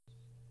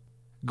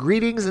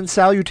Greetings and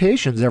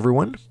salutations,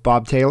 everyone.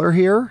 Bob Taylor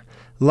here.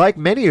 Like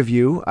many of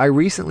you, I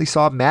recently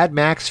saw Mad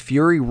Max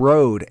Fury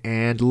Road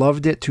and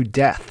loved it to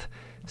death.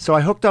 So I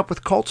hooked up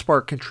with Cult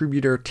Spark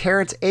contributor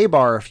Terrence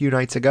Abar a few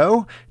nights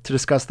ago to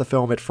discuss the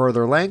film at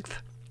further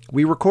length.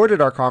 We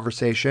recorded our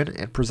conversation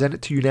and present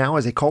it to you now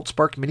as a Cult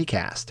Spark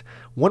minicast.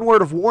 One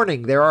word of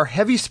warning, there are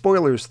heavy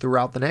spoilers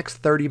throughout the next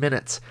 30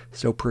 minutes,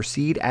 so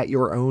proceed at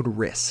your own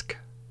risk.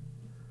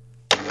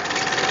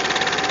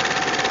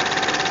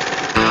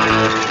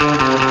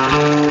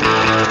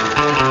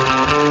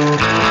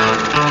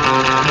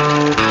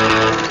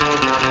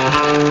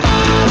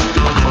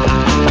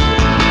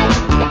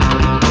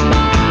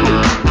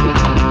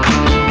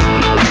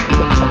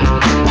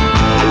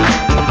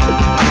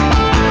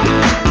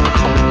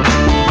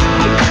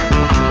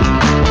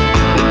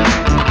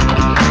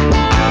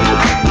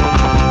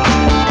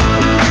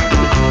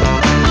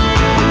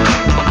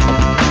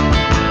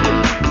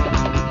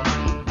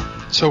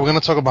 So we're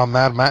going to talk about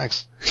Mad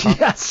Max. Huh?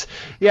 Yes.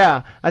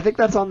 Yeah, I think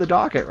that's on the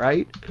docket,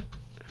 right?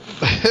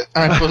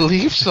 I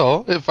believe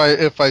so, if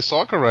I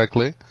saw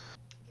correctly.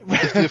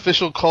 If the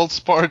official Cult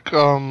Spark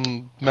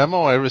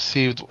memo I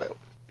received,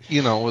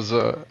 was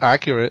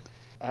accurate.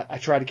 I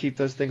try to keep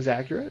those things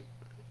accurate.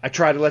 I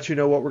try to let you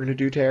know what we're going to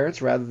do,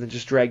 Terrence, rather than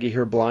just drag you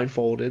here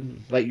blindfolded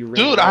and let you...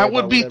 Dude, I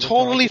would be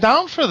totally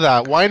down for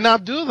that. Why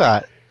not do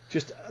that?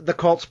 Just the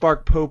Cult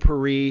Spark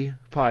Potpourri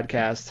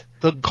podcast.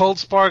 The Cult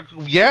Spark,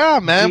 yeah,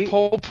 man,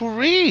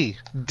 Potpourri.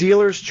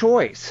 Dealer's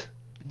choice.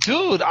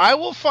 Dude, I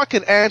will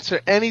fucking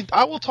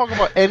I will talk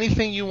about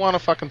anything you want to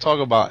fucking talk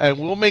about, and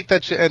we'll make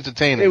that shit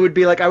entertaining. It would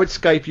be like I would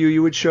Skype you,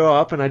 you would show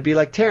up, and I'd be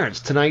like,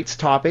 Terrence, tonight's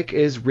topic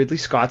is Ridley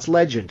Scott's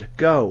Legend.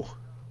 Go.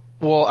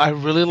 Well, I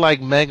really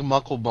like Meg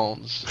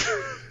Mucklebones.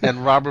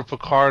 And Robert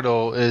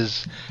Picardo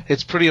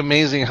it's pretty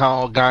amazing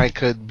how a guy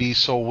could be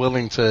so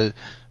willing to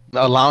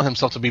allow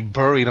himself to be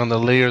buried under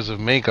layers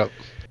of makeup.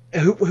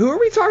 Who are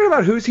we talking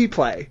about? Who's he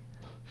play?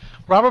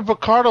 Robert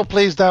Picardo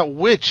plays that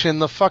witch in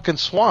the fucking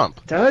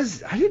swamp.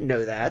 Does? I didn't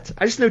know that.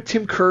 I just know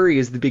Tim Curry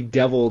is the big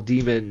devil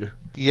demon.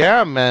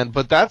 Yeah, man,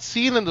 but that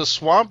scene in the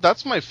swamp,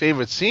 that's my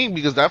favorite scene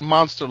because that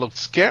monster looked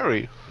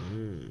scary.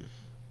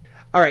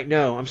 All right,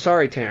 no, I'm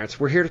sorry, Terrence.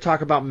 We're here to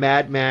talk about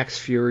Mad Max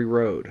Fury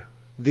Road.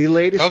 The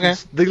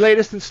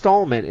latest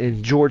installment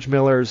in George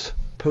Miller's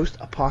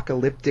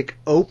post-apocalyptic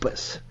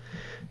opus.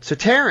 So,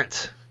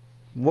 Terrence,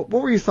 what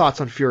were your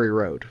thoughts on Fury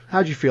Road?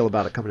 How'd you feel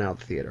about it coming out of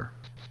the theater?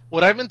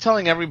 What I've been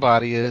telling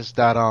everybody is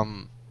that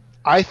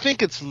I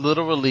think it's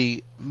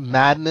literally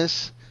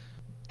madness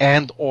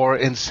and or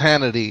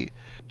insanity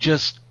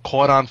just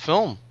caught on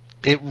film.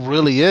 It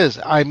really is.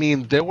 I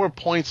mean, there were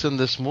points in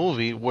this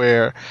movie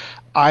where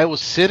I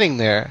was sitting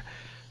there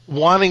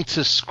wanting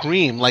to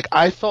scream. Like,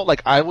 I felt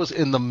like I was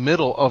in the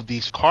middle of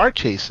these car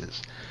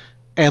chases.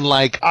 And,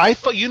 like, I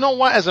thought, you know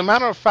what? As a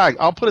matter of fact,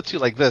 I'll put it to you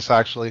like this,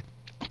 actually.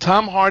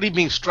 Tom Hardy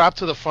being strapped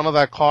to the front of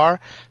that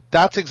car,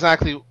 that's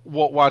exactly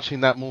what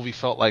watching that movie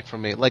felt like for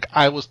me. Like,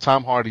 I was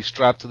Tom Hardy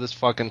strapped to this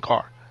fucking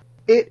car.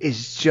 It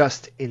is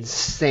just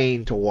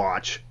insane to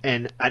watch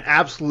and an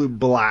absolute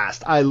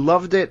blast. I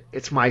loved it.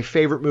 It's my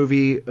favorite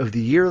movie of the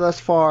year thus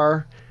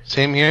far.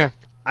 Same here.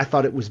 I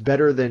thought it was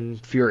better than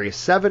Furious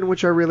 7,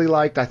 which I really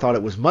liked. I thought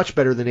it was much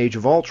better than Age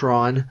of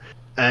Ultron.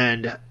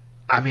 And,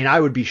 I mean, I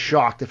would be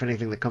shocked if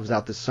anything that comes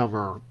out this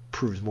summer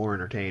proves more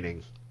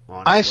entertaining.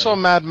 Honestly. I saw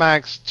Mad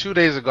Max 2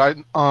 days ago.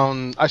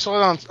 I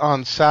saw it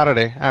on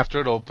Saturday after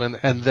it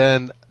opened, and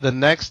then the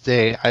next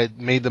day I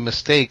made the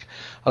mistake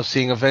of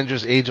seeing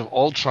Avengers Age of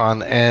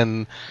Ultron,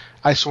 and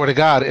I swear to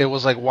God, it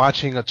was like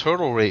watching a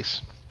turtle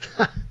race.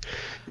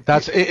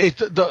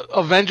 The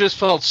Avengers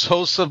felt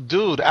so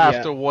subdued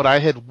after what I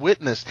had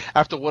witnessed,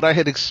 after what I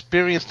had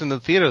experienced in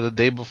the theater the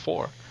day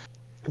bore.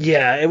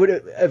 Yeah,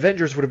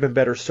 Avengers would have been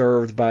better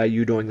served by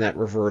you doing that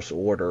reverse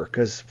order,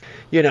 because,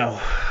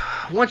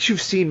 once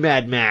you've seen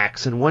Mad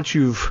Max and once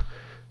you've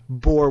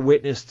bore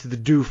witness to the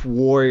Doof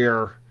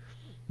Warrior,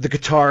 the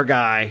guitar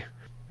guy,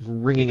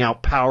 ringing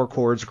out power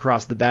chords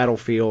across the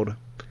battlefield,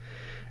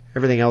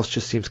 everything else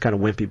just seems kind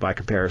of wimpy by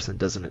comparison,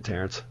 doesn't it,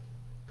 Terrence?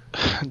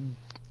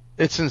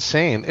 It's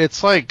insane.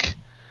 It's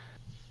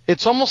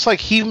almost like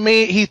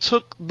he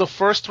took the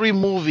first three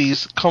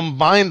movies,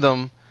 combined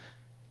them,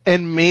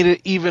 and made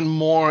it even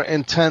more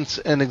intense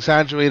and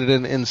exaggerated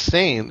and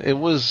insane. It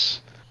was...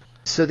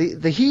 So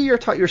the he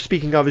you're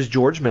speaking of is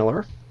George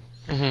Miller,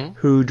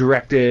 who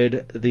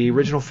directed the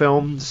original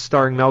films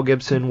starring Mel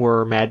Gibson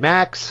were Mad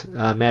Max,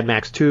 Mad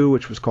Max 2,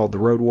 which was called The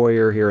Road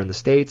Warrior here in the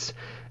States,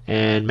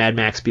 and Mad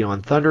Max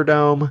Beyond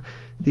Thunderdome.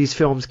 These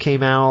films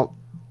came out,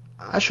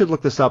 I should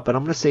look this up, but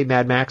I'm going to say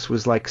Mad Max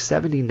was like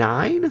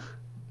 79?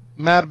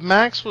 Mad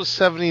Max was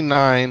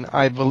 79,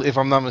 I believe, if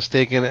I'm not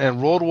mistaken,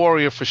 and Road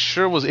Warrior for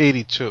sure was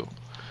 82.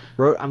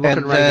 I'm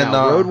looking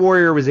now. Road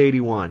Warrior was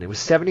 81. It was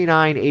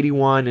 79,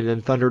 81, and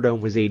then Thunderdome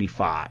was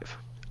 85.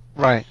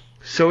 Right.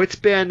 So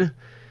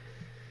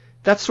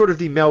that's sort of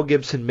the Mel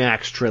Gibson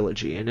Max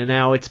trilogy. And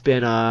now it's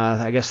been,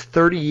 I guess,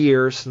 30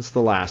 years since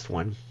the last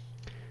one.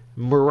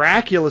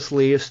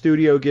 Miraculously, a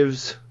studio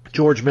gives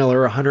George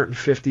Miller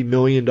 $150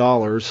 million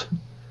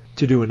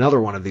to do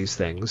another one of these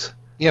things.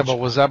 Yeah, but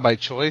was that by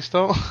choice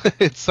though?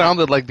 It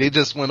sounded like they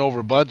just went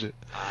over budget.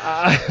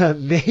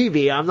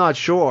 Maybe, I'm not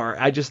sure.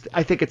 I just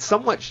think it's a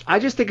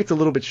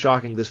little bit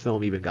shocking this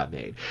film even got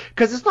made,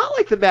 because it's not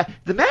like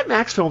the Mad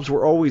Max films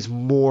were always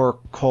more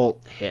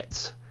cult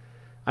hits.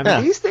 I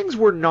mean, these things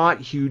were not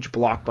huge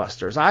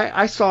blockbusters.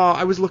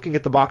 I was looking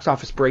at the box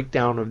office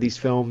breakdown of these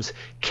films,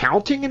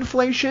 counting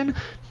inflation,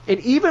 and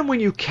even when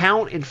you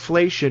count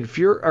inflation,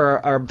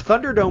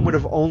 Thunderdome would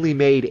have only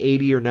made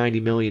 80 or 90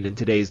 million in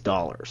today's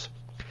dollars.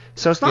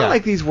 So it's not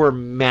like these were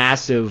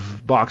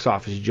massive box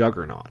office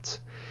juggernauts.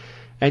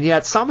 And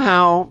yet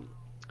somehow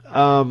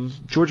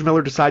George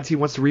Miller decides he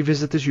wants to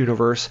revisit this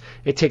universe.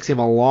 It takes him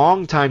a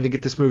long time to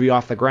get this movie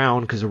off the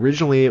ground, because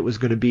originally it was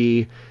going to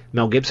be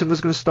Mel Gibson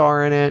was going to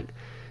star in it.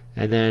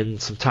 And then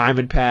some time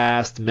had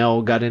passed.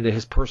 Mel got into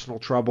his personal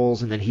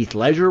troubles, and then Heath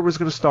Ledger was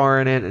going to star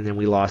in it, and then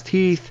we lost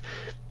Heath.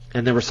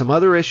 And there were some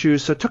other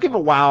issues, so it took him a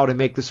while to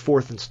make this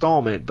fourth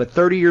installment. But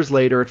 30 years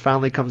later, it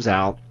finally comes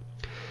out.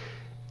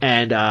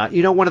 And,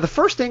 one of the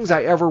first things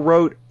I ever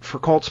wrote for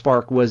Cult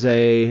Spark was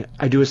I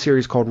do a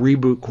series called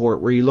Reboot Court,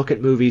 where you look at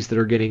movies that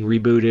are getting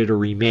rebooted or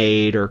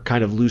remade or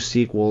kind of loose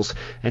sequels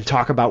and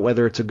talk about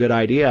whether it's a good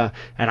idea.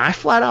 And I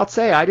flat out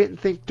say I didn't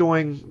think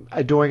doing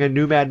a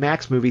new Mad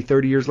Max movie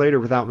 30 years later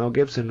without Mel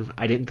Gibson,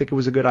 I didn't think it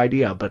was a good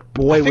idea. But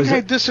boy,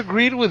 I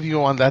disagreed with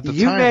you on that at the time.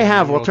 You may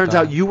have. Well, it turns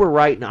out you were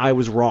right and I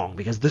was wrong,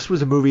 because this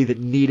was a movie that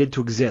needed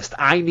to exist.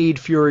 I need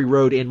Fury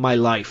Road in my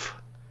life.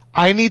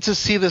 I need to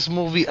see this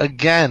movie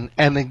again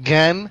and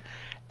again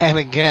and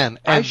again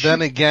and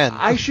then again.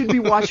 I should be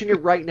watching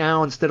it right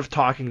now instead of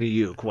talking to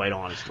you, quite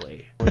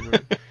honestly.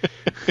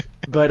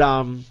 But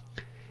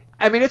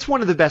it's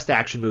one of the best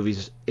action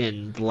movies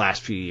in the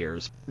last few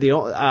years. The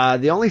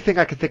only thing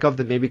I can think of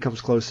that maybe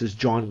comes close is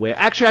John Wick.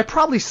 Actually, I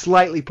probably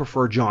slightly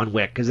prefer John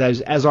Wick, because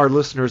as our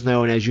listeners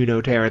know, and as you know,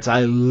 Terrence,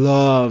 I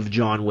love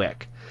John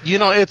Wick.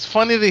 It's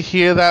funny to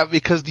hear that,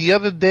 because the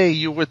other day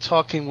you were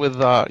talking with,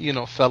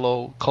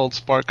 fellow Cold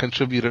Spark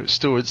contributor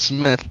Stuart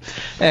Smith,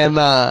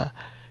 and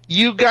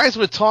you guys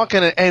were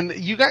talking, and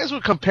you guys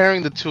were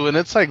comparing the two, and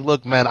it's like,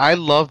 look, man, I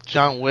love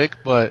John Wick,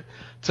 but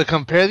to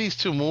compare these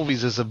two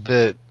movies is a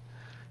bit,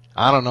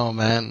 I don't know,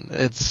 man.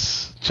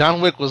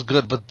 John Wick was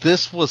good, but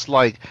this was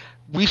like,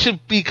 we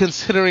should be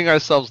considering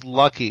ourselves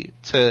lucky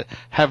to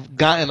have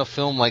gotten a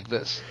film like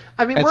this.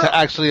 And to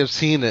actually have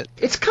seen it.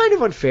 It's kind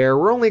of unfair.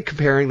 We're only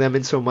comparing them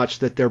in so much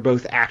that they're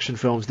both action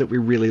films that we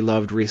really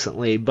loved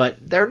recently, but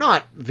they're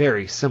not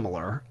very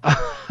similar.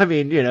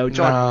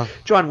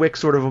 John Wick's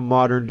sort of a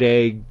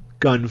modern-day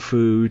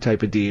gun-fu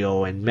type of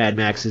deal, and Mad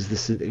Max is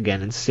this,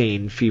 again,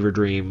 insane fever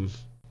dream.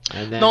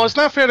 No, it's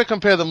not fair to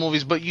compare the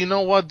movies, but you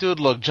know what, dude?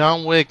 Look,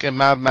 John Wick and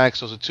Mad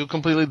Max, those are two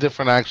completely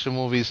different action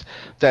movies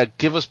that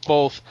give us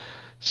both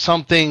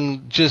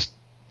something just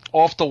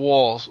off the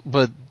walls,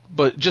 but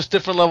just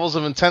different levels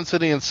of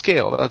intensity and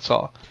scale. That's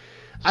all.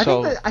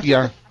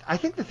 I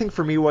think the thing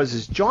for me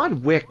is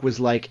John Wick was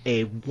like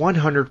a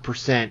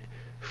 100%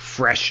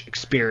 fresh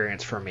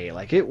experience for me.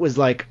 It was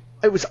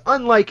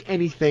unlike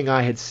anything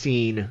I had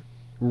seen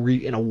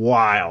in a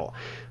while.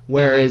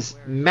 Whereas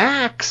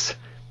Max,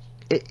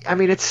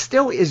 it's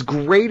still as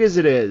great as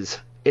it is.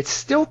 It's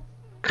still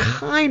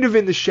kind of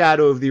in the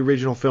shadow of the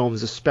original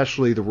films,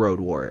 especially The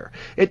Road Warrior.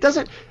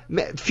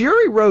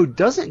 Fury Road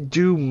doesn't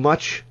do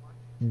much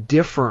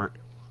different,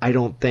 I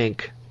don't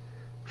think,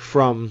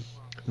 from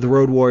The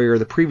Road Warrior,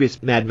 the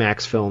previous Mad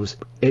Max films.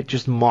 It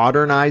just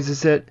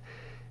modernizes it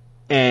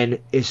and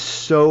is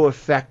so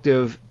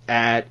effective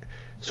at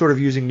sort of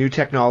using new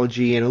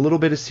technology and a little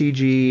bit of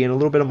CG and a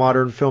little bit of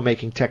modern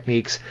filmmaking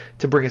techniques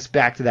to bring us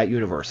back to that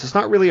universe. It's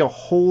not really a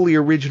wholly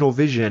original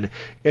vision.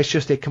 It's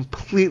just a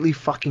completely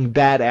fucking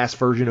badass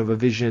version of a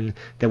vision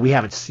that we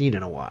haven't seen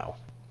in a while.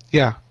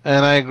 Yeah,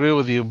 and I agree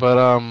with you,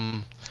 but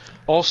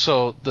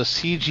also the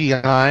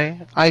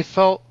CGI I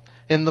felt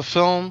in the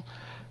film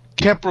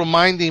kept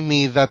reminding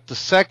me that the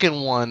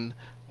second one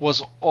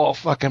was all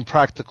fucking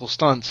practical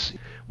stunts.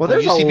 Well,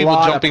 there's you see people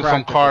jumping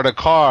from car to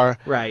car.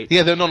 Right.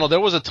 Yeah, there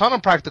was a ton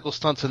of practical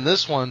stunts in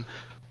this one,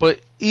 but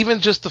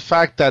even just the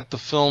fact that the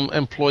film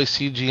employs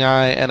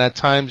CGI and at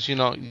times, you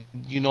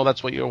know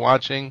that's what you're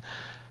watching,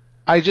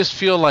 I just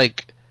feel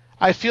like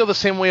I feel the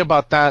same way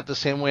about that, the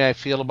same way I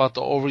feel about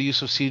the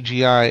overuse of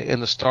CGI in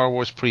the Star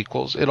Wars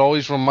prequels. It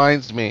always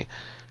reminds me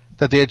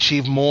that they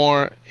achieved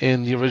more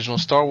in the original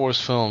Star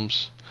Wars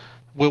films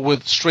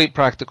with straight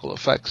practical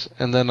effects,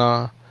 and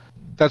then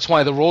that's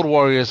why The Road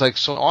Warrior is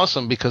so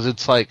awesome, because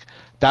it's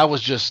that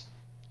was just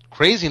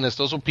craziness.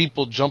 Those were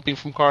people jumping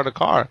from car to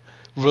car,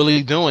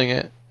 really doing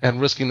it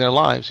and risking their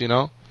lives,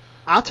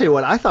 I'll tell you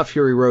what, I thought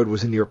Fury Road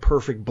was a near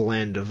perfect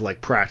blend of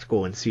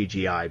practical and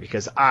CGI,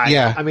 because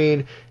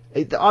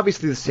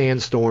obviously the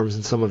sandstorms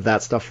and some of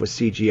that stuff was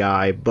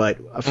CGI,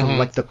 but from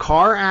the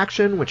car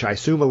action, which I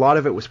assume a lot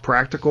of it was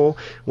practical,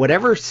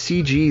 whatever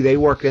CG they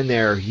worked in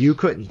there, you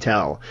couldn't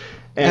tell.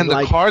 And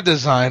the car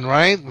design,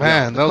 right?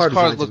 Man, those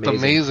cars looked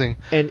amazing.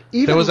 And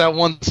even, there was that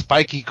one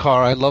spiky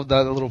car. I loved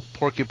that little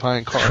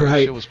porcupine car.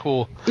 Right. It was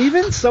cool.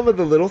 Even some of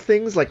the little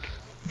things, like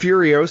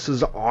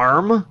Furiosa's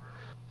arm,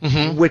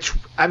 which,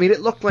 I mean,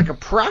 it looked like a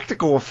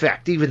practical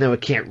effect, even though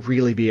it can't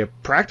really be a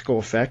practical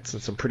effect,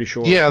 since I'm pretty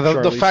sure. Yeah, the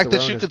Charlize fact that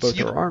Theron you has could both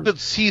see, her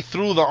arms.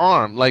 through the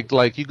arm, like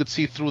you could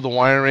see through the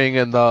wiring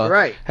and the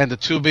Right. and the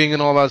tubing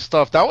and all that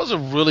stuff. That was a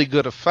really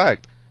good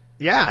effect.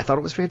 Yeah, I thought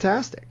it was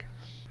fantastic.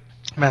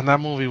 Man, that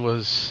movie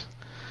was.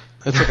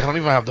 It's like I don't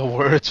even have the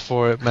words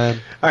for it, man.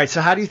 All right, so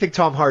how do you think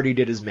Tom Hardy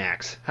did as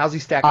Max? How's he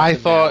stack up? I to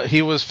thought now?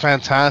 he was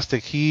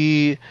fantastic.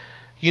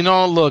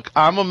 Look,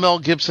 I'm a Mel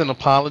Gibson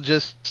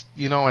apologist.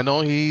 I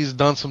know he's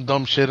done some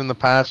dumb shit in the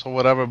past or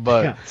whatever,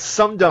 but Yeah,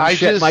 some dumb I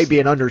shit just- might be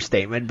an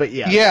understatement, but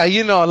yeah.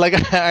 yeah,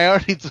 like I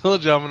already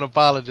told you, I'm an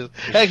apologist.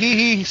 Like,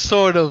 he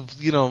sort of,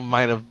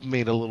 might have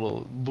made a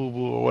little boo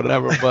boo or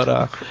whatever,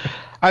 but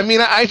I mean,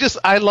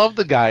 I love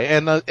the guy,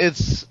 and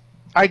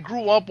I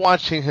grew up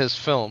watching his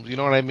films. You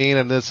know what I mean?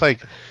 And it's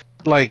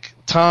like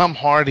Tom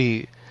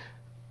Hardy,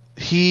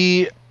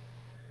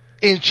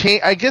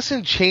 I guess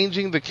in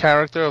changing the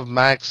character of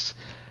Max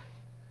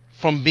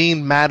from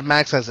being Mad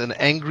Max as an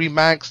angry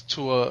Max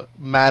to a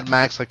Mad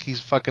Max like he's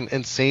fucking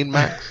insane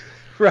Max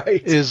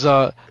Right. is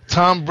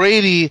Tom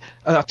Hardy.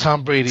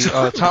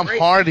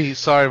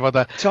 Sorry about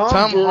that.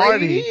 Tom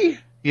Hardy. Brady?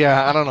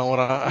 Yeah, I don't know what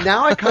I.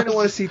 Now I kind of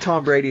want to see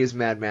Tom Brady as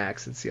Mad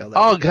Max and see how that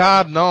Oh would go.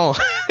 God, no!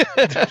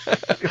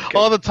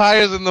 All the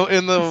tires in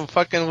the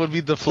fucking would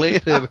be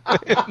deflated.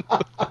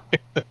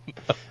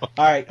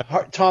 All right,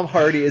 Tom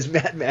Hardy is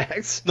Mad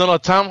Max. No,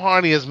 Tom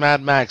Hardy is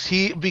Mad Max.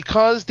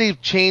 Because they've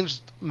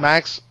changed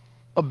Max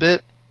a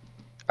bit,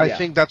 I Yeah.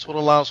 think that's what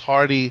allows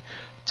Hardy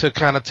to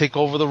kind of take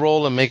over the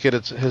role and make it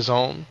his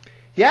own.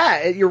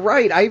 Yeah, you're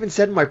right. I even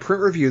said in my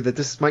print review that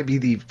this might be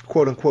the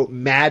quote-unquote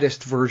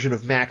maddest version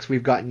of Max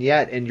we've gotten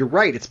yet, and you're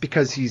right. It's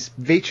because he's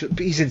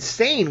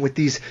insane with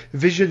these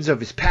visions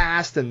of his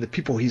past, and the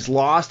people he's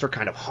lost are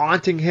kind of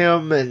haunting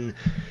him, and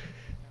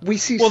we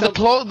see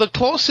the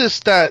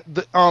closest that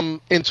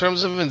in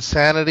terms of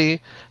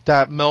insanity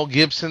that Mel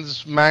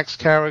Gibson's Max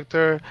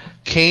character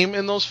came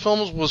in those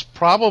films was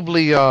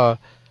probably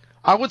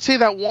I would say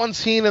that one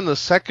scene in the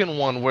second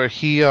one where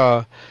he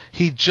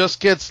just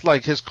gets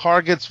like his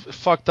car gets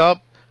fucked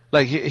up,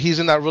 like he's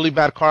in that really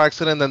bad car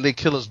accident, and then they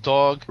kill his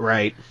dog,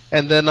 Right.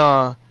 and then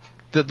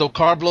the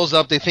car blows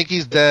up. They think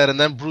he's dead, and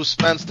then Bruce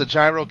Spence, the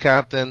gyro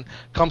captain,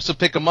 comes to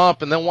pick him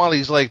up, and then while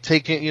he's like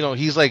taking,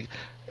 he's like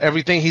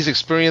everything he's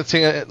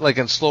experiencing like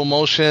in slow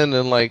motion,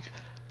 and like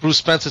Bruce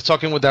Spence is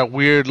talking with that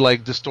weird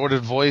like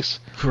distorted voice.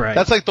 Right.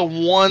 That's like the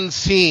one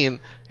scene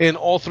in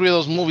all three of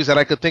those movies that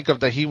I could think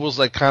of that he was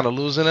like kind of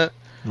losing it.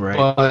 Right.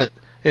 But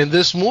in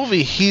this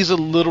movie, he's a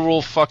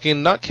literal fucking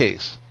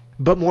nutcase.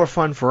 But more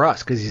fun for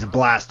us because he's a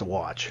blast to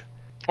watch.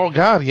 Oh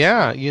God,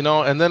 yeah,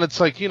 and then it's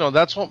like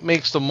that's what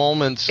makes the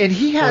moments. And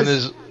he when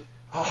has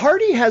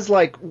Hardy has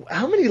like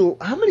how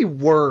many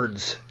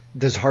words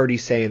does Hardy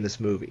say in this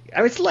movie? I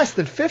mean, it's less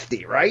than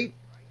 50, right?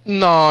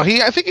 No,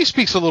 I think he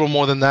speaks a little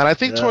more than that. I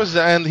think Yeah. towards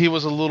the end he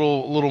was a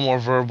little more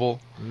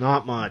verbal.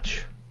 Not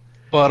much.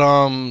 But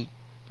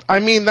I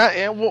mean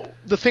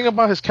the thing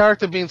about his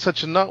character being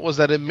such a nut was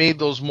that it made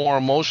those more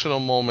emotional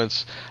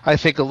moments, I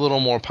think, a little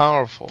more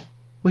powerful.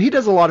 Well, he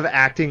does a lot of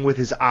acting with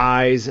his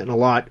eyes and a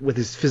lot with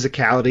his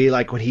physicality.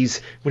 Like when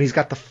he's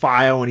got the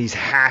file and he's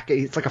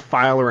hacking, it's like a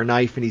file or a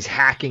knife, and he's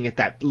hacking at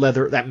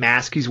that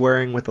mask he's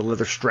wearing with the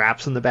leather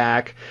straps in the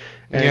back.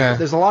 And Yeah.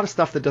 there's a lot of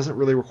stuff that doesn't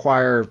really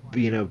require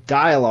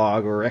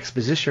dialogue or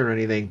exposition or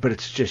anything, but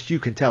it's just you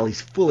can tell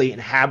he's fully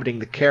inhabiting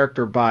the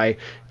character by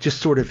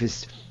just sort of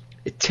his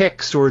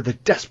tics or the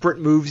desperate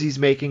moves he's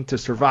making to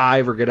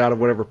survive or get out of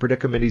whatever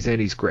predicament he's in.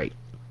 He's great.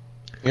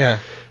 Yeah.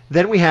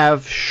 Then we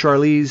have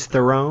Charlize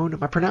Theron.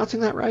 Am I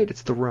pronouncing that right?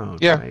 It's Theron.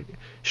 Yeah. Right?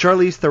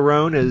 Charlize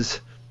Theron is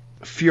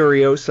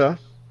Furiosa,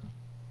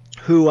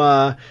 who,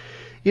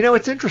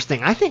 it's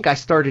interesting. I think I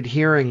started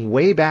hearing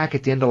way back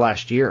at the end of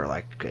last year,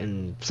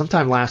 and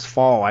sometime last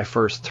fall, I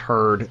first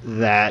heard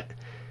that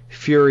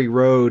Fury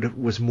Road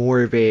was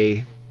more of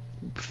a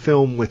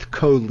film with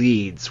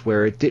co-leads,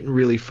 where it didn't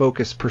really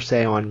focus per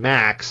se on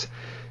Max,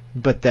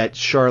 but that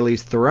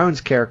Charlize Theron's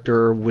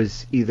character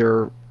was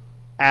either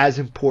as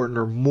important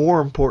or more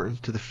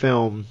important to the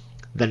film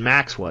than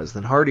Max was,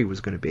 than Hardy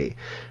was going to be.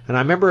 And I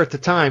remember at the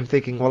time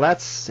thinking, well,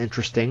 that's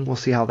interesting. We'll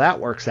see how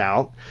that works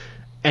out.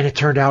 And it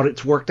turned out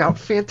it's worked out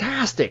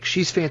fantastic.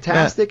 She's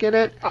fantastic in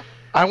it.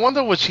 I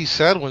wonder what she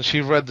said when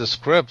she read the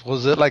script.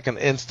 Was it like an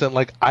instant,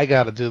 like, I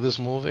got to do this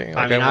movie?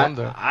 Like, I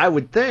wonder. I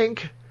would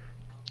think.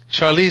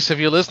 Charlize, if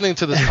you're listening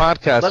to this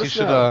podcast, Let you us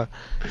should know.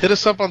 Hit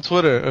us up on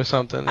Twitter or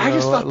something. Let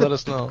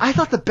us know. I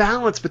thought the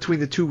balance between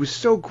the two was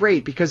so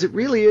great because it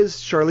really is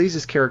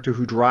Charlize's character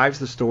who drives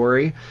the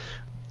story.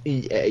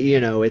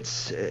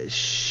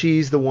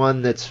 She's the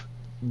one that's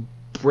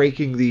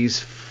breaking these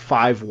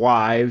 5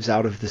 wives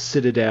out of the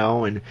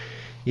Citadel and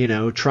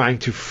trying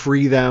to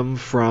free them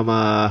from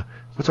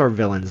what's our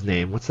villain's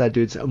name? What's that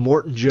dude's?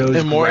 Morton Joe's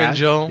grasp. Morton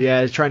Joe?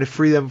 Yeah, he's trying to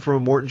free them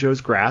from Morton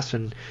Joe's grasp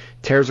and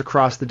tears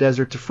across the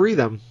desert to free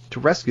them, to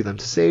rescue them,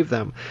 to save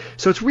them.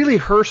 So it's really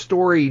her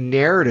story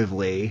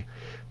narratively,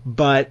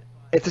 but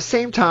at the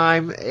same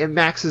time,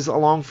 Max is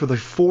along for the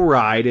full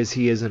ride as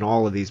he is in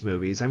all of these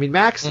movies. I mean,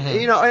 Max,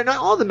 in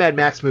all the Mad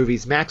Max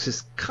movies, Max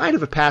is kind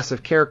of a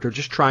passive character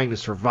just trying to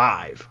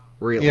survive,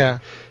 really. Yeah.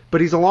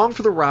 But he's along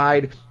for the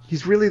ride.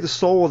 He's really the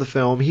soul of the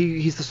film.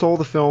 He's the soul of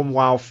the film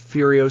while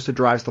Furiosa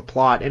drives the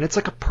plot. And it's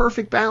like a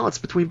perfect balance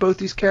between both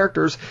these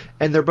characters,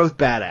 and they're both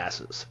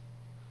badasses.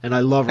 And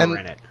I love her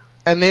in it.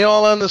 And they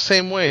all end the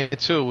same way,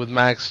 too, with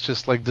Max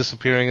just, like,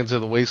 disappearing into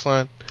the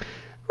wasteland.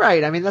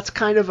 Right. I mean, that's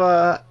kind of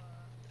a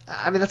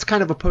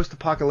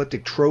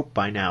post-apocalyptic trope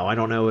by now. I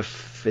don't know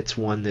if it's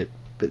one that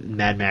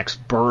Mad Max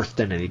birthed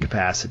in any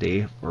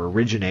capacity or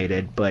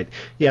originated, but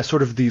yeah,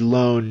 sort of the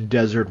lone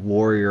desert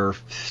warrior,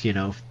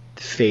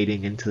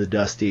 fading into the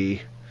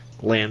dusty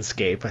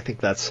landscape. I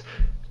think that's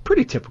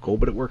pretty typical,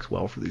 but it works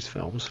well for these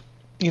films.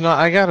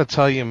 I gotta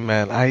tell you,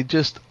 man,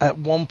 at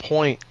one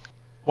point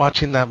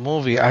watching that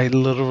movie, I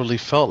literally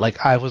felt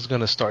like I was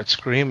gonna start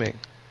screaming.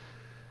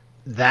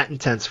 That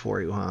intense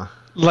for you, huh?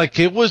 Like,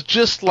 it was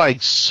just,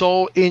 like,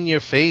 so in your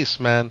face,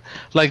 man.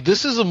 Like,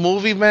 this is a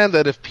movie, man,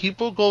 that if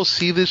people go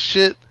see this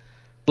shit,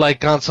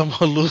 like, on some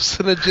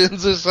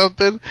hallucinogens or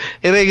something,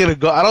 it ain't gonna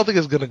go. I don't think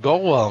it's gonna go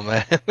well,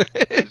 man.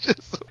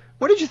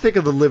 What did you think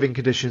of the living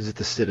conditions at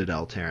the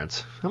Citadel,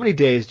 Terrence? How many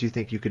days do you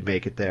think you could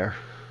make it there?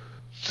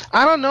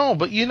 I don't know,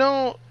 but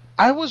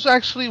I was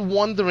actually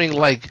wondering,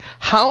 like,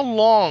 how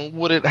long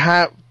would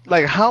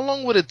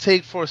it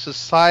take for a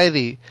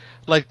society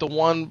like the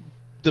one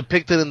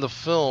depicted in the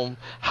film?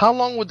 How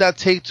long would that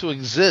take to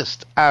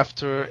exist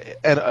after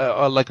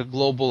like a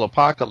global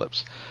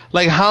apocalypse?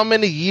 Like, how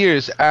many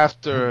years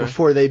after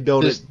before they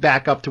build it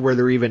back up to where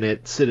they're even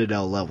at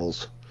Citadel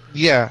levels?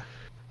 Yeah.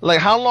 Like,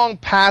 how long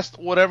past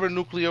whatever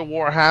nuclear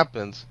war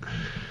happens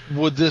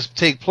would this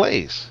take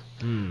place?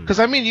 Because,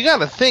 I mean, you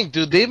gotta think,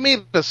 dude, they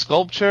made a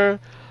sculpture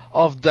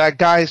of that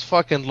guy's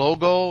fucking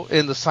logo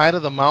in the side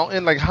of the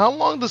mountain. Like, how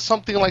long does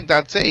something like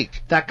that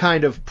take? That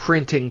kind of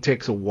printing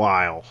takes a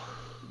while.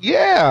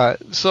 Yeah,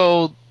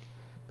 so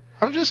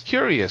I'm just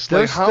curious.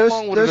 How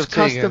long would it have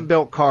taken? Those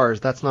custom-built cars,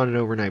 that's not an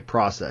overnight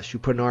process. You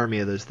put an army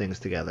of those things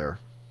together.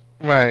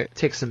 Right. It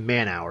takes some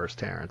man-hours,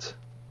 Terrence.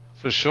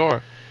 For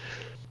sure.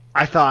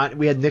 I thought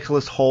we had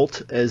Nicholas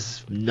Hoult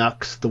as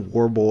Nux, the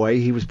war boy.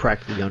 He was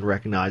practically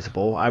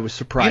unrecognizable. I was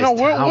surprised.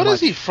 What is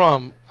he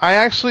from?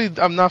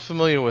 I'm not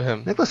familiar with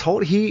him. Nicholas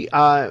Hoult,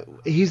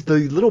 he's the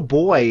little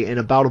boy in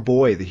About a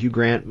Boy, the Hugh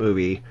Grant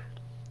movie.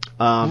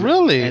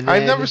 Really?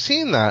 I've never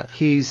seen that.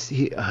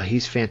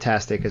 He's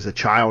fantastic as a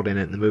child in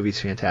it, and the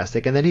movie's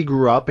fantastic. And then he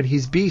grew up, and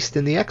he's Beast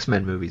in the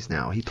X-Men movies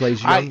now. He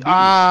plays young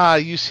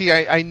Beast. You see,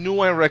 I knew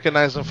I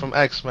recognized him from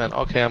X-Men.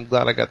 Okay, I'm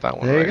glad I got that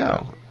one right. There you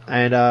go.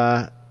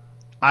 And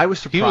I was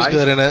surprised. He was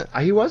good in it.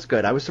 He was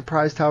good. I was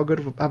surprised how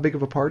big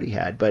of a part he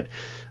had. But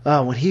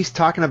when he's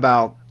talking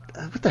about,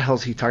 what the hell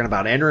is he talking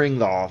about? Entering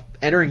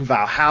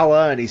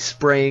Valhalla, and he's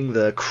spraying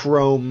the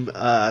chrome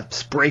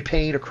spray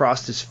paint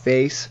across his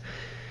face.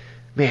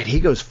 Man, he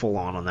goes full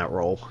on that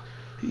role.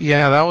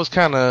 Yeah, that was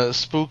kind of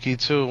spooky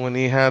too when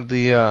he had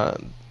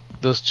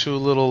those two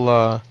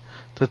little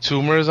the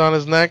tumors on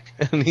his neck,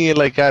 and he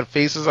like had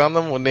faces on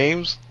them with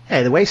names.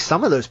 Hey, the way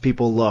some of those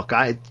people look,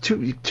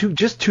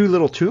 just two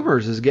little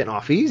tumors is getting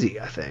off easy,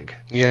 I think.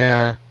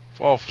 Yeah,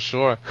 oh for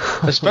sure.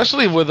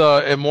 Especially with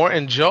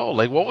Immortan Joe.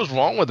 Like, what was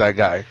wrong with that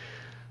guy?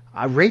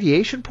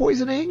 Radiation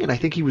poisoning, and I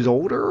think he was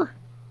older.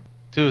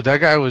 Dude,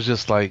 that guy was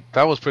just like,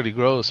 that was pretty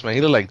gross, man.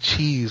 He looked like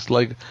cheese,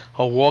 like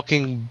a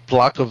walking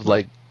block of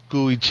like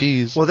gooey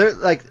cheese. Well, they're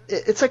like,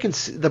 it's like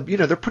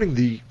they're putting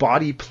the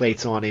body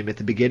plates on him at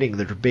the beginning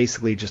that are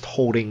basically just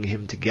holding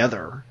him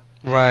together.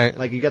 Right.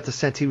 Like, you got the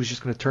sense he was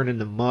just going to turn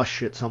into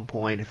mush at some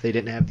point if they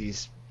didn't have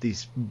these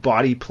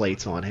body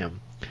plates on him.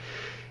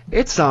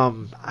 It's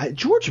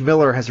George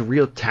Miller has a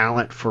real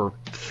talent for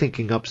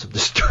thinking up some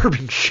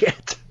disturbing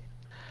shit.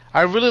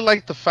 I really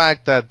like the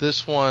fact that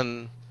this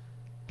one,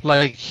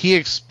 like, he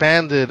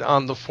expanded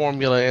on the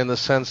formula in the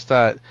sense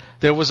that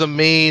there was a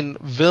main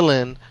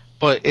villain,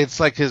 but it's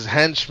like his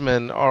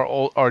henchmen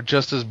are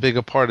just as big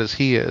a part as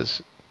he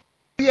is.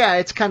 Yeah,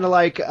 it's kind of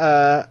like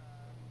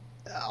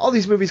all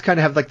these movies kind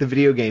of have like the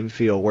video game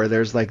feel, where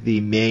there's like the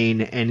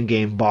main end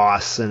game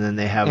boss, and then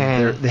they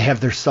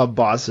have their sub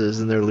bosses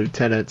and their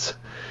lieutenants,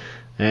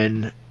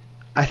 and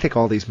I think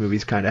all these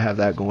movies kind of have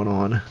that going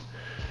on.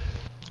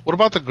 What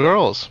about the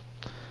girls?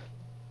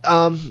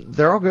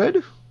 They're all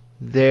good.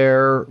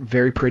 They're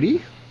very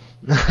pretty.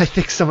 I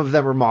think some of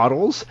them are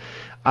models.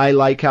 I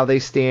like how they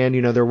stand,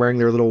 they're wearing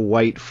their little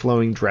white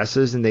flowing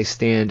dresses, and they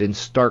stand in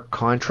stark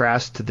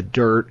contrast to the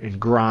dirt and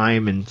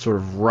grime and sort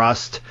of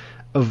rust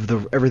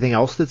of everything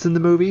else that's in the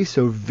movie.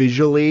 So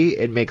visually,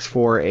 it makes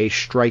for a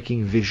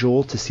striking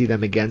visual to see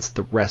them against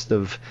the rest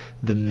of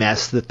the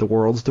mess that the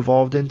world's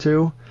devolved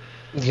into.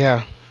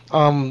 Yeah.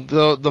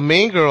 The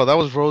main girl, that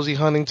was Rosie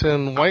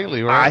Huntington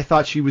Whiteley, right? I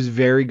thought she was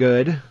very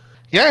good.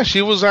 Yeah,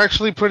 she was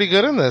actually pretty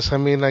good in this. I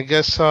mean, I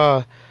guess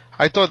I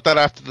thought that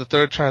after the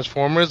third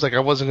Transformers, like, I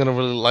wasn't going to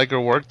really like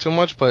her work too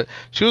much, but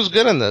she was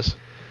good in this.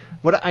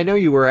 What I know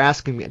you were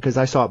asking me, because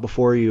I saw it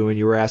before you, and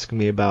you were asking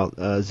me about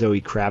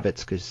Zoe Kravitz,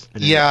 because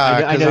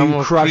I know I'm you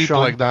a crush creep on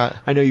like that.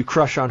 I know you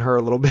crush on her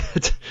a little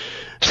bit.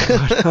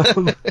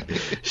 But,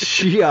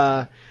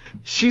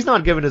 she's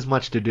not given as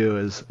much to do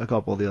as a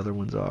couple of the other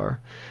ones are.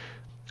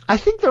 I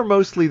think they're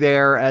mostly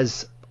there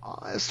as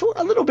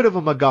a little bit of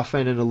a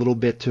MacGuffin and a little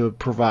bit to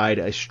provide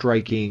a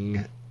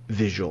striking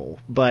visual,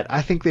 but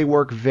I think they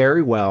work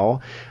very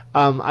well.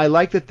 I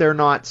like that they're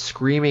not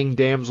screaming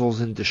damsels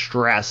in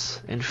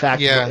distress. In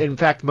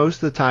fact,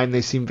 most of the time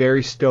they seem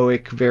very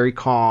stoic, very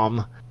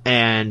calm,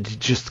 and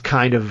just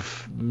kind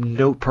of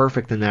note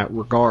perfect in that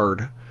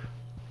regard.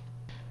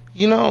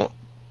 You know,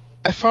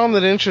 I found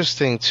it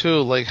interesting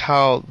too, like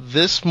how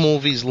this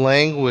movie's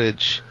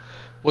language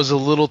was a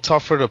little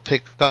tougher to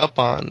pick up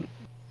on.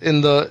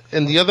 In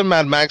the other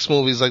Mad Max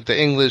movies, like the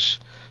English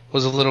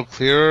was a little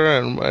clearer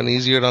and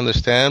easier to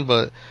understand,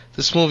 but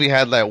this movie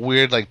had that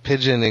weird like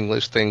pidgin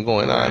English thing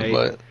going on.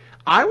 But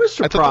I was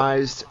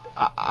surprised.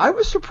 I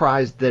was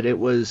surprised that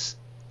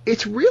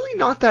it's really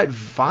not that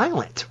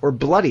violent or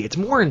bloody. It's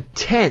more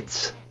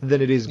intense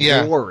than it is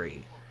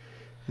gory.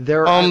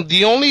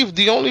 The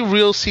only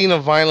real scene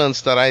of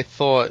violence that I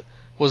thought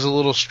was a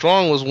little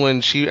strong was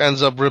when she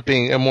ends up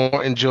ripping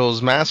Immortan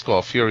Joe's mask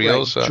off,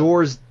 Furiosa.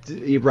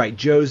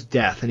 Joe's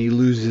death, and he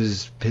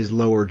loses his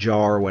lower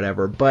jaw or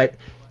whatever. But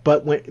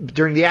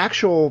during the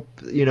actual,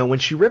 when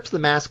she rips the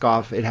mask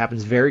off, it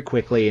happens very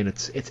quickly, and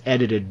it's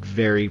edited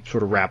very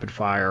sort of rapid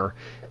fire.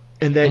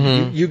 And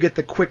then you get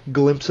the quick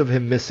glimpse of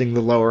him missing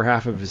the lower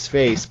half of his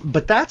face.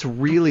 But that's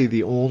really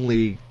the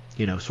only,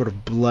 sort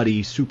of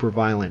bloody, super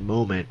violent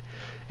moment.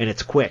 And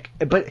it's quick,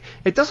 but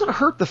it doesn't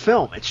hurt the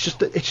film. It's just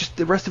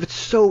the rest of it's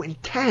so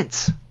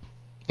intense.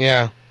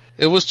 Yeah,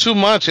 it was too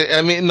much.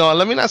 I mean, no,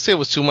 let me not say it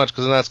was too much,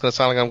 because then that's gonna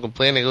sound like I'm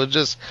complaining. It was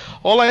just,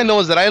 all I know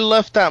is that I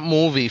left that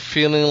movie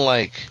feeling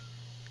like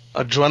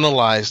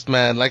adrenalized,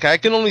 man. Like, I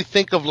can only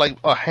think of like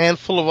a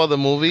handful of other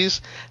movies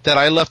that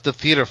I left the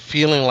theater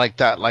feeling like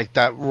that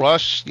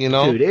rush,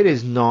 Dude, it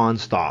is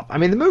nonstop. I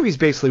mean, the movie's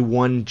basically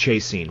one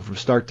chase scene from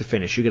start to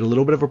finish. You get a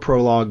little bit of a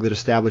prologue that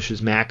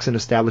establishes Max and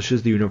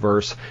establishes the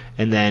universe,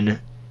 and then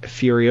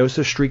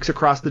Furiosa streaks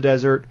across the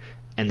desert,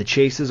 and the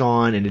chase is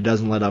on, and it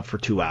doesn't let up for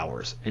 2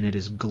 hours, and it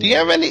is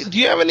glorious. Do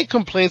you have any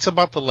complaints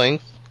about the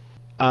length?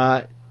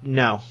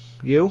 No.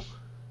 You?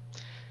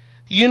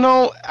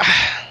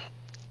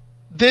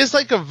 There's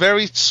like a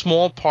very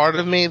small part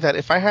of me that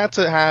if I had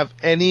to have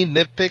any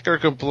nitpick or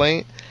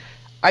complaint,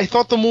 I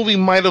thought the movie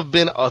might have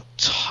been a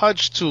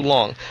touch too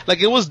long. Like,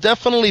 it was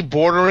definitely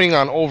bordering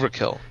on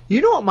overkill.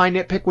 You know what my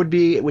nitpick would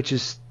be, which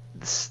is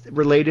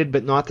related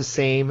but not the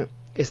same,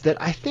 is that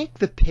I think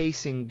the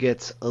pacing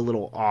gets a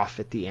little off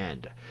at the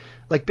end.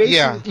 Like,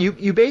 basically,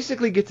 you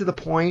basically get to the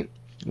point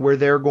where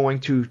they're going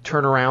to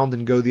turn around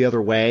and go the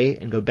other way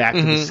and go back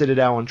to the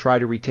Citadel and try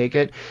to retake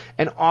it.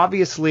 And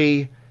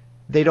obviously,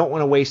 they don't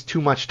want to waste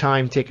too much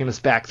time taking us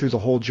back through the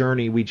whole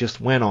journey we just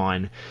went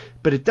on.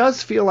 But it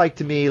does feel like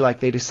to me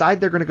like they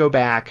decide they're going to go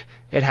back.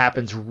 It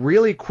happens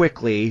really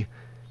quickly.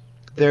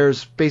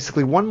 There's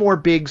basically one more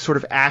big sort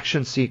of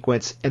action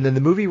sequence, and then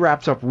the movie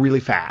wraps up really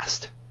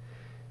fast.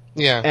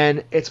 Yeah.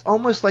 And it's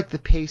almost like the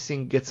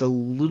pacing gets a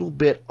little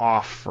bit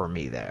off for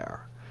me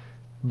there.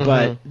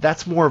 But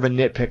that's more of a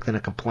nitpick than a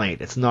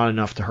complaint. It's not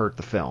enough to hurt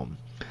the film.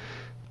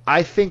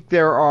 I think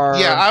there are...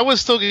 Yeah, I would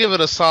still give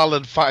it a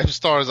solid 5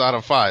 stars out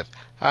of 5.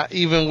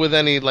 Even with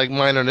any like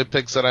minor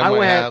nitpicks that I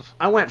might have.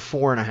 I went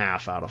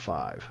 4.5 out of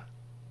 5.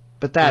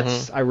 But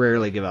that's... I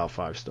rarely give out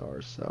 5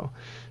 stars, so...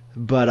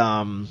 But,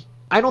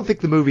 I don't think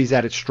the movie's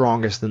at its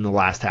strongest in the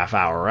last half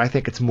hour. I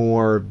think it's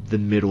more the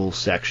middle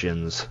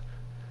sections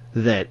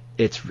that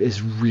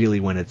is really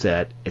when it's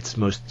at its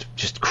most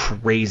just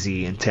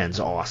crazy, intense,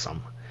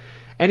 awesome.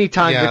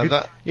 Anytime,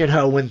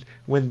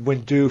 when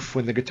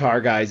the guitar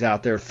guy's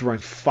out there throwing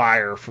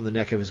fire from the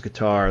neck of his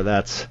guitar,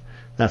 that's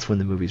when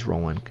the movie's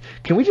rolling.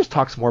 Can we just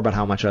talk some more about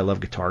how much I love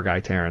Guitar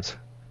Guy, Terrence?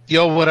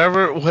 Yo,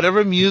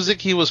 whatever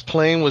music he was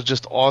playing was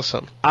just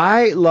awesome.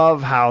 I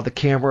love how the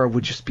camera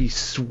would just be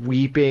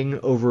sweeping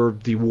over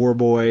the War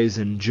Boys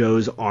and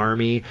Joe's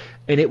army,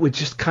 and it would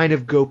just kind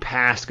of go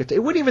past. It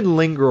wouldn't even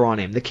linger on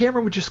him. The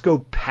camera would just go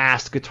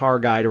past Guitar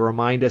Guy to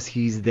remind us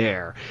he's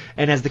there.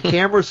 And as the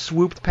camera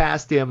swooped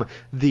past him,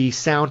 the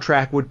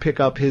soundtrack would pick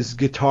up his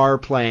guitar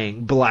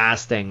playing,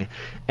 blasting,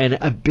 and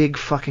a big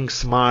fucking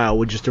smile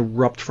would just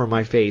erupt from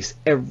my face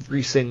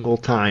every single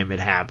time it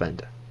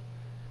happened.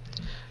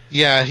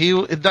 Yeah,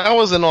 that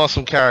was an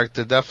awesome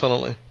character,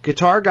 definitely.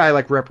 Guitar Guy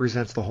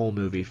represents the whole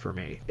movie for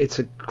me. It's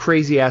a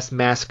crazy ass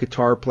masked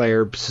guitar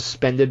player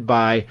suspended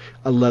by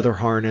a leather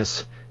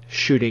harness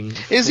shooting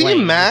Is flames.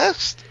 he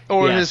masked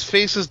or Yes. his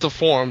face is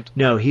deformed?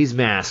 No, he's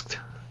masked.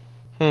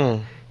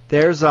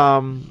 There's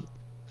I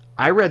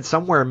read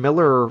somewhere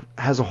Miller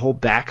has a whole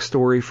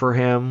backstory for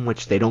him,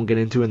 which they don't get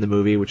into in the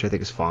movie, which I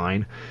think is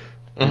fine.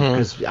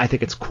 Because I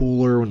think it's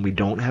cooler when we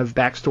don't have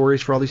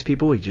backstories for all these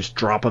people. We just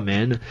drop them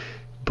in.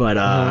 But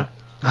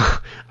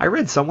I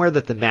read somewhere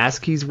that the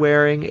mask he's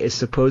wearing is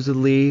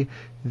supposedly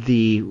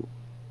the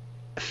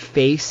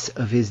face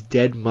of his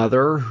dead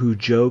mother who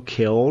Joe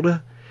killed.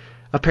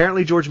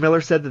 Apparently, George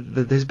Miller said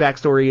that his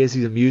backstory is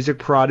he's a music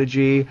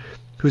prodigy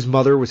whose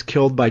mother was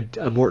killed by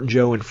Morton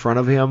Joe in front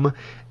of him,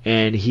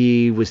 and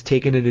he was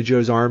taken into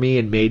Joe's army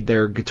and made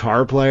their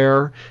guitar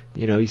player.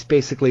 You know, he's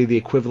basically the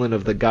equivalent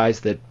of the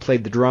guys that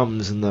played the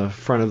drums in the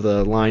front of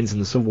the lines in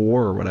the Civil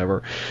War or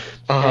whatever.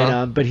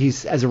 And, but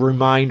he's, as a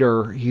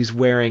reminder, he's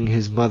wearing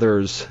his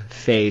mother's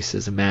face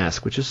as a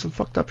mask, which is some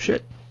fucked up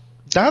shit.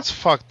 That's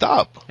fucked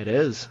up. It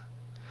is.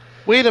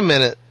 Wait a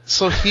minute.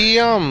 So he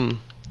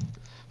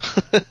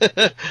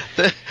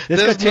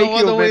there's no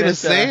other way to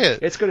say it.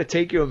 It's going to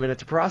take you a minute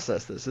to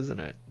process this, isn't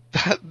it?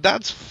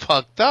 That's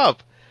fucked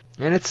up.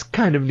 And it's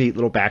kind of neat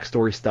little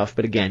backstory stuff,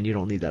 but again, you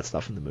don't need that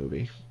stuff in the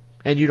movie.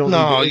 And you don't.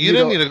 No, you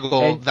don't need to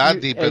go that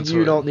deep into it. And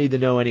you don't need to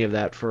know any of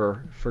that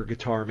for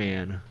Guitar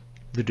Man,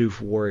 the Doof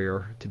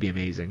Warrior, to be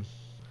amazing.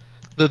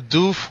 The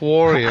Doof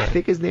Warrior. I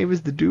think his name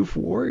is the Doof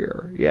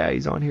Warrior. Yeah,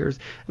 he's on here.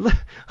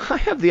 I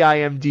have the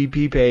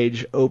IMDb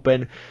page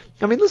open.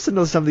 I mean, listen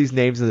to some of these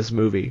names in this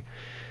movie.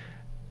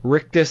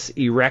 Rictus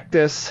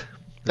Erectus.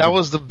 That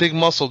was the big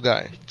muscle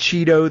guy.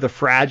 Cheeto the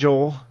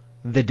Fragile.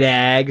 The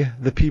Dag.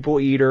 The People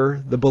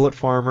Eater. The Bullet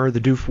Farmer.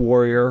 The Doof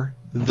Warrior.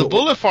 The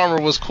Bullet Farmer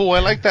was cool.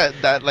 I like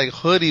that like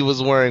hood he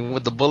was wearing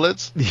with the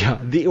bullets. Yeah,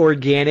 the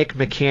Organic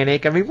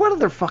Mechanic. I mean, what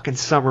other fucking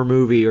summer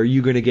movie are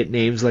you going to get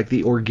names like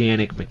the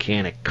Organic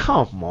Mechanic?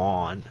 Come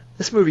on.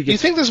 This movie gets... You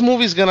think this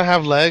movie's going to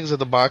have legs at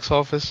the box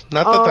office?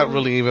 Not that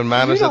really even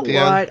matters at the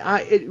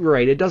end.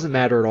 Right, it doesn't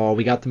matter at all.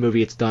 We got the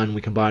movie, it's done.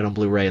 We can buy it on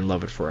Blu-ray and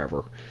love it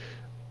forever.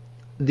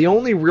 The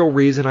only real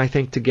reason, I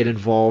think, to get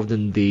involved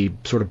in the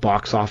sort of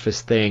box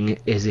office thing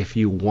is if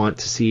you want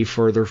to see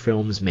further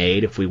films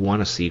made, if we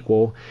want a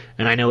sequel.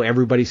 And I know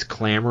everybody's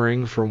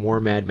clamoring for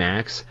more Mad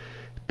Max,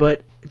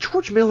 but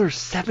George Miller's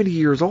 70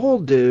 years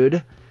old,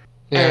 dude.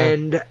 Yeah.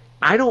 And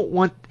I don't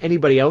want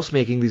anybody else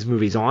making these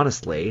movies,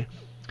 honestly.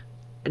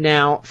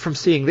 Now, from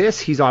seeing this,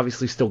 he's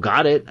obviously still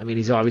got it. I mean,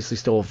 he's obviously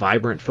still a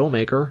vibrant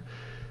filmmaker.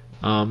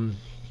 I mean,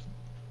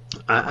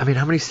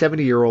 how many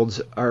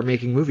 70-year-olds are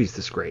making movies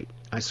this great?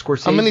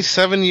 Scorsese. How many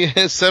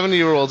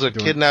 70-year-olds are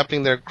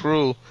kidnapping their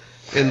crew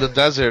in the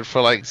desert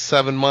for like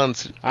 7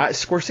 months?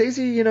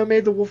 Scorsese,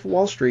 made The Wolf of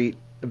Wall Street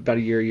about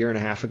a year and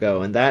a half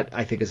ago, and that,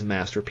 I think, is a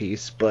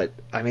masterpiece. But,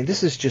 I mean,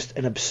 this is just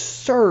an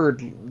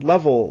absurd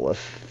level of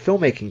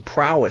filmmaking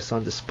prowess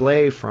on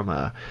display from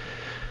a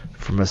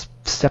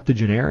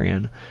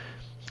septuagenarian.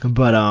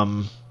 But,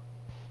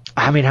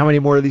 I mean, how many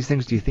more of these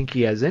things do you think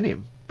he has in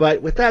him?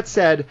 But with that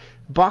said,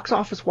 box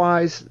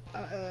office-wise,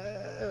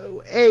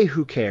 A,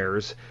 who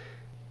cares?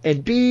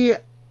 And B,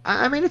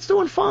 I mean, it's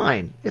doing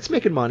fine. It's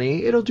making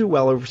money. It'll do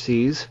well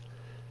overseas.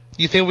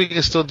 You think we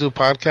can still do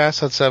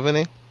podcasts at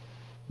 70?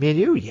 Me and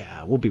you?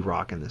 Yeah, we'll be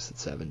rocking this at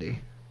 70.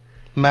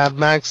 Mad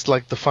Max,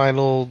 like The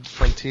Final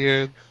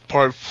Frontier,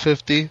 Part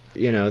 50?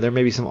 There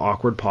may be some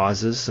awkward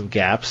pauses, some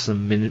gaps,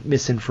 some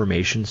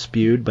misinformation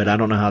spewed, but I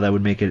don't know how that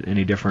would make it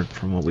any different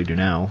from what we do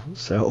now.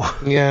 So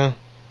yeah.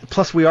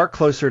 Plus, we are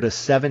closer to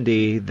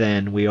 70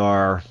 than we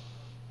are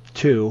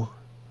to.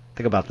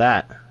 Think about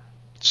that.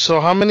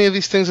 So how many of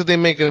these things did they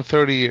make in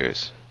 30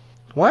 years?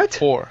 What?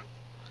 4.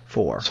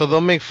 So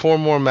they'll make 4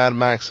 more Mad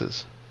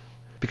Maxes.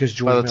 Because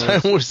by the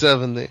time we're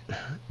 70.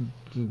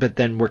 But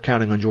then we're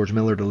counting on George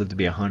Miller to live to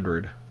be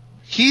 100.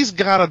 He's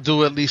got to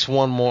do at least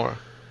one more.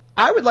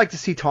 I would like to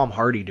see Tom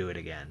Hardy do it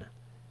again.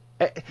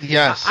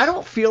 Yes. I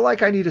don't feel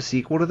like I need a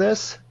sequel to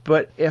this,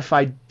 but if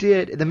I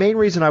did, the main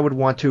reason I would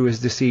want to is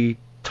to see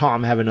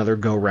Tom have another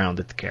go-round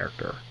at the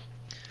character.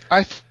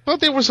 I thought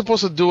they were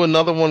supposed to do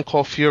another one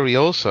called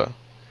Furiosa.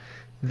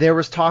 There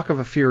was talk of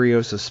a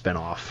Furiosa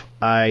spinoff.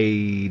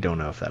 I don't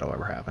know if that'll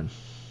ever happen.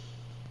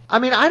 I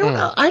mean, I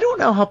don't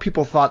know how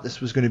people thought this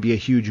was going to be a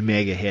huge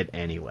mega hit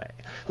anyway.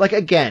 Like,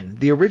 again,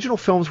 the original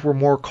films were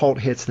more cult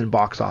hits than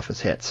box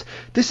office hits.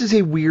 This is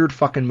a weird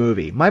fucking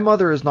movie. My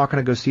mother is not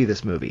going to go see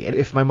this movie. And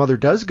if my mother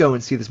does go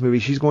and see this movie,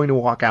 she's going to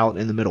walk out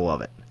in the middle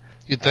of it.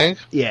 You think?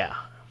 Yeah.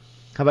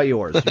 How about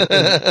yours?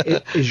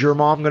 Is your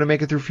mom going to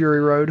make it through Fury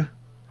Road?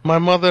 My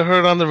mother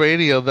heard on the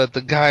radio that the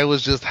guy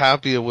was just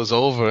happy it was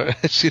over.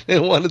 She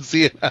didn't want to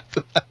see it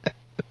after that.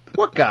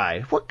 What guy?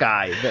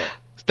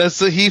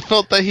 He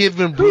felt that he had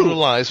been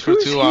brutalized for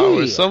 2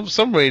 hours.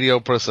 Some radio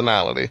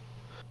personality.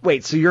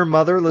 Wait, so your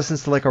mother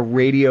listens to like a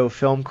radio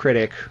film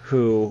critic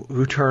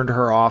who turned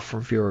her off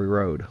from Fury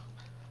Road?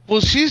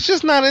 Well, she's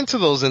just not into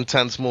those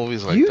intense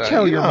movies like that. You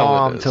tell your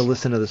mom to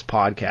listen to this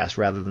podcast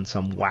rather than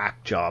some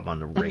whack job on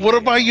the radio. What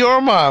about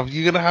your mom?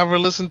 You gonna have her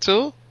listen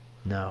too?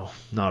 No,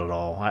 not at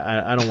all.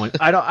 I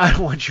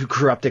don't want you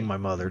corrupting my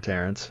mother,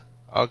 Terrence.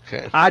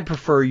 Okay. I'd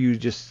prefer you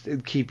just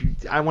keep.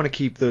 I want to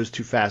keep those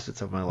two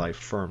facets of my life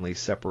firmly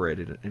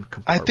separated and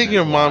compartmentalized. I think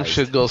your mom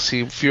should go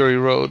see Fury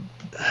Road.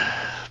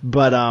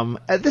 But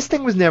this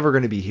thing was never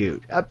going to be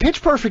huge.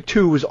 Pitch Perfect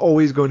 2 was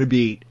always going to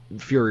beat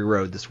Fury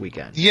Road this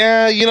weekend.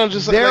 Yeah,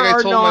 just like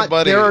I told my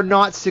buddy. There are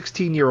not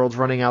 16-year-olds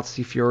running out to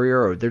see Fury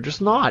Road. They're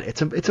just not.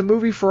 It's a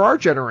movie for our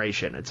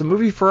generation. It's a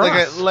movie for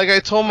us. Like I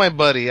told my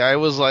buddy, I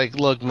was like,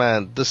 look,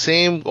 man, the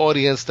same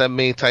audience that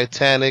made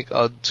Titanic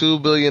a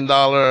 $2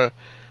 billion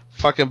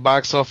fucking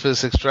box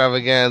office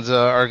extravaganza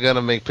are going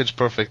to make Pitch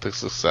Perfect a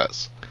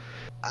success.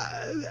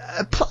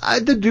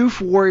 The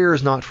Doof Warrior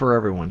is not for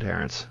everyone,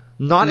 Terrence.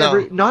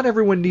 Not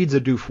everyone needs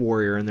a Doof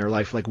Warrior in their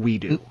life like we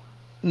do.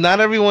 Not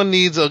everyone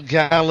needs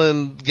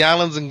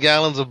gallons and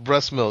gallons of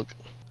breast milk.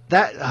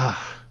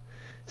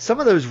 Some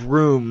of those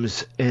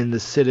rooms in the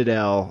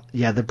Citadel,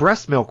 the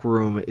breast milk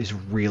room is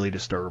really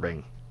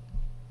disturbing.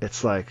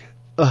 It's like,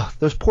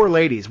 those poor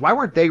ladies. Why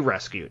weren't they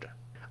rescued?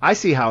 I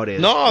see how it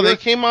is. No, they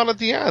came out at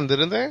the end,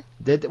 didn't they?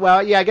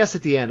 Well, yeah, I guess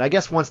at the end. I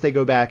guess once they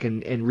go back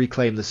and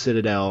reclaim the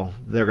Citadel,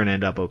 they're going to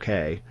end up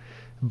okay.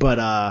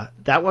 But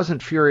that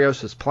wasn't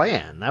Furiosa's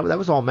plan. That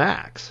was all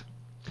Max.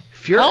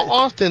 How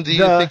often do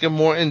you think of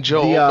Morton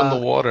Joe open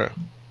the water?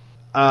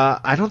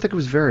 I don't think it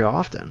was very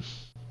often.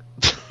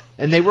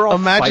 And they were all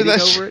Imagine fighting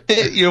that over shit.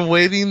 it. You're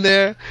waiting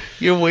there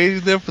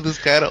for this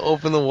guy to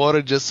open the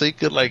water just so you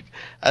could like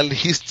at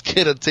least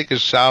take a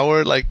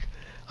shower, like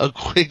a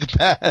quick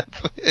bath.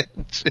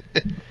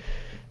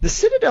 The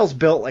Citadel's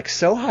built like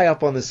so high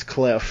up on this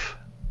cliff.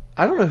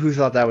 I don't know who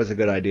thought that was a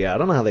good idea. I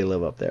don't know how they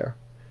live up there.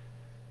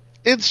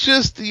 It's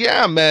just,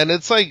 man.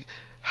 It's like,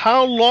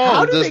 how long?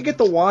 How do they get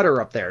the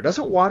water up there?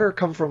 Doesn't water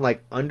come from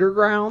like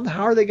underground?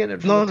 How are they getting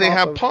it from the top? No, they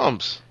have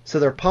pumps. So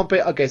they're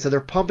pumping. Okay, so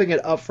they're pumping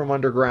it up from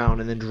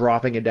underground and then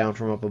dropping it down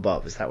from up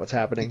above. Is that what's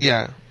happening?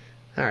 Yeah.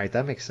 All right,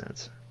 that makes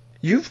sense.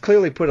 You've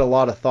clearly put a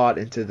lot of thought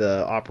into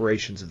the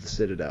operations of the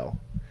Citadel.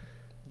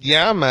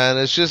 Yeah, man.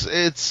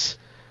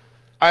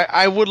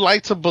 I would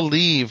like to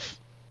believe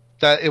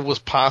that it was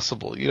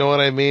possible. You know what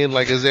I mean?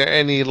 Like, is there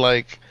any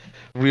like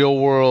real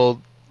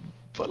world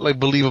like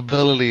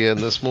believability in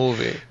this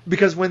movie?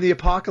 Because when the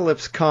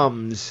apocalypse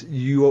comes,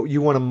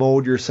 you want to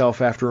mold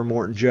yourself after a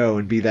Morton Joe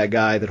and be that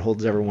guy that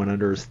holds everyone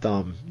under his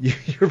thumb.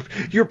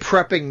 You're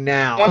prepping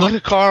now. Like a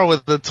car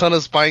with a ton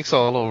of spikes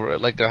all over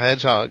it, like a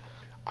hedgehog.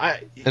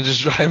 And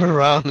just driving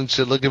around and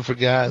shit looking for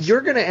gas.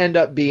 You're going to end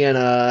up being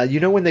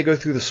when they go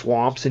through the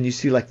swamps and you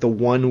see like the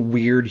one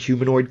weird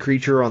humanoid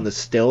creature on the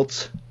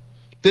stilts?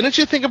 Didn't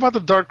you think about the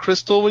Dark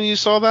Crystal when you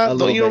saw that?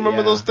 Don't you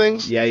remember those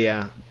things?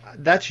 Yeah.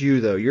 That's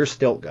you, though. You're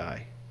stilt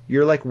guy.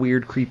 You're like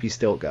weird, creepy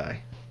stilt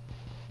guy.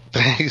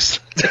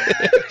 Thanks.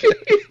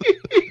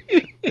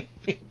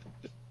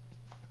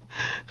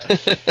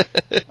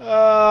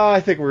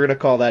 I think we're going to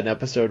call that an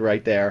episode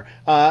right there.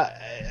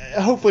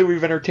 Hopefully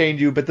we've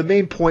entertained you, but the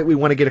main point we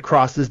want to get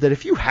across is that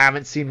if you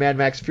haven't seen Mad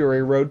Max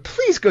Fury Road,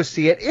 please go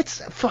see it.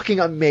 It's fucking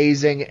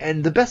amazing,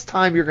 and the best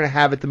time you're going to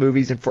have at the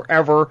movies in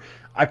forever.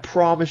 I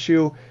promise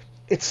you.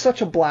 It's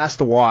such a blast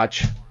to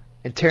watch.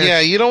 And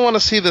Terrence, you don't want to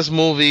see this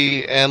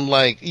movie and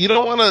you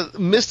don't want to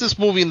miss this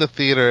movie in the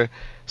theater,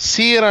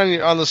 see it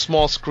on the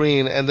small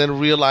screen, and then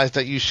realize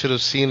that you should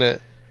have seen it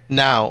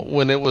now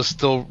when it was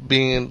still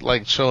being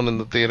shown in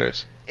the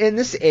theaters. In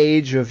this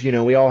age of,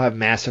 we all have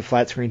massive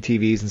flat screen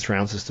TVs and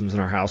surround systems in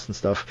our house and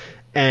stuff,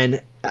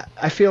 and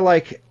I feel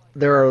like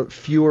there are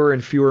fewer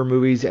and fewer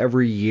movies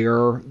every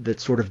year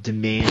that sort of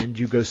demand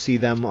you go see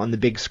them on the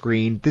big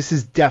screen. This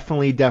is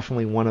definitely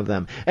one of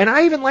them. And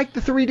I even like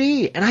the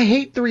 3D, and I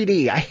hate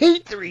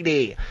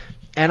 3D.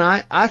 And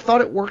I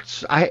thought it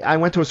worked. I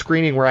went to a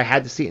screening where I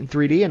had to see it in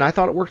 3D, and I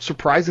thought it worked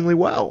surprisingly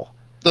well.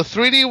 The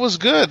 3D was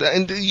good.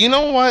 And you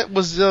know what?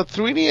 Was the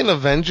 3D in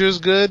Avengers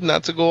good?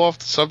 Not to go off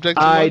the subject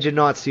too much? I did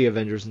not see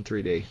Avengers in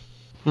 3D.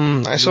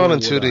 I saw it in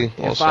 2D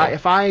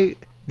also.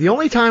 The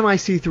only time I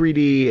see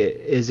 3D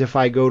is if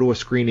I go to a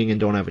screening and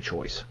don't have a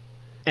choice.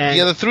 And,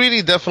 the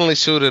 3D definitely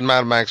suited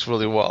Mad Max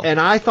really well. And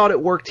I thought it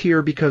worked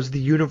here because the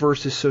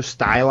universe is so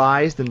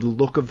stylized and the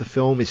look of the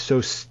film is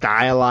so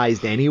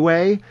stylized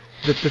anyway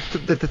that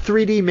the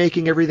 3D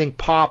making everything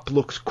pop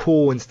looks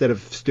cool instead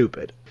of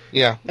stupid.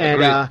 Yeah,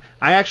 and I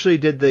actually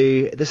did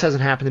this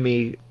hasn't happened to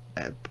me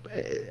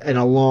in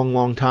a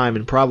long time,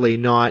 and probably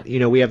not.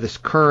 We have this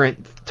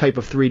current type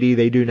of 3D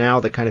they do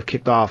now that kind of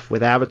kicked off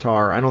with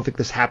Avatar. I don't think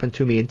this happened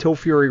to me until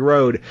Fury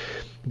Road,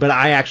 but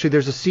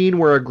there's a scene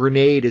where a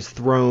grenade is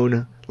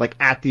thrown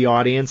at the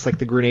audience,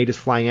 the grenade is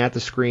flying at the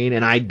screen,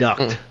 and I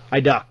ducked. I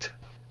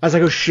was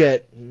like, oh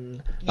shit.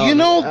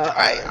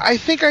 I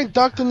think I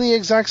ducked in the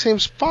exact same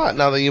spot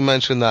now that you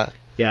mentioned that.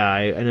 Yeah,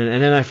 and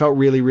then I felt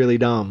really, really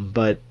dumb,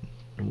 but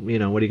what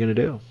are you going to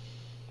do?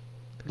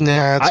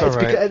 Nah, it's all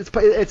right.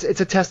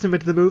 It's a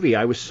testament to the movie.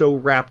 I was so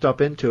wrapped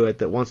up into it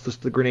that once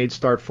the grenades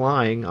start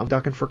flying, I'm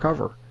ducking for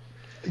cover.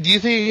 Do you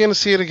think you're going to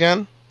see it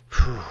again?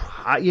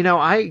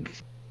 I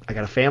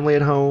got a family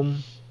at home.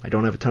 I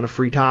don't have a ton of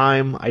free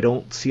time. I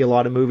don't see a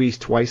lot of movies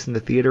twice in the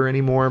theater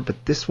anymore.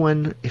 But this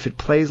one, if it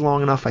plays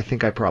long enough, I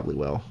think I probably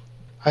will.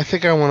 I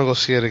think I want to go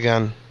see it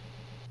again.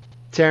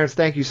 Terrence,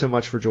 thank you so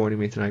much for joining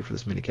me tonight for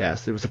this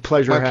minicast. It was a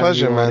pleasure having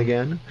pleasure, you on man.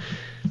 again.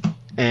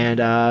 And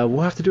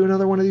we'll have to do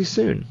another one of these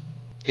soon.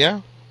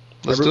 Yeah,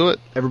 let's do it.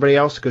 Everybody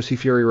else, go see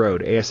Fury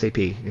Road,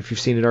 ASAP. If you've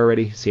seen it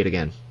already, see it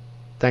again.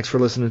 Thanks for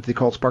listening to the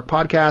Cult Spark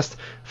Podcast.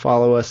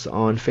 Follow us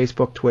on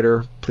Facebook,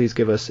 Twitter. Please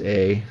give us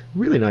a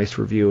really nice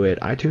review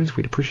at iTunes.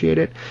 We'd appreciate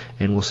it.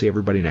 And we'll see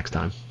everybody next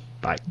time.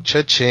 Bye.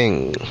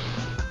 Cha-ching.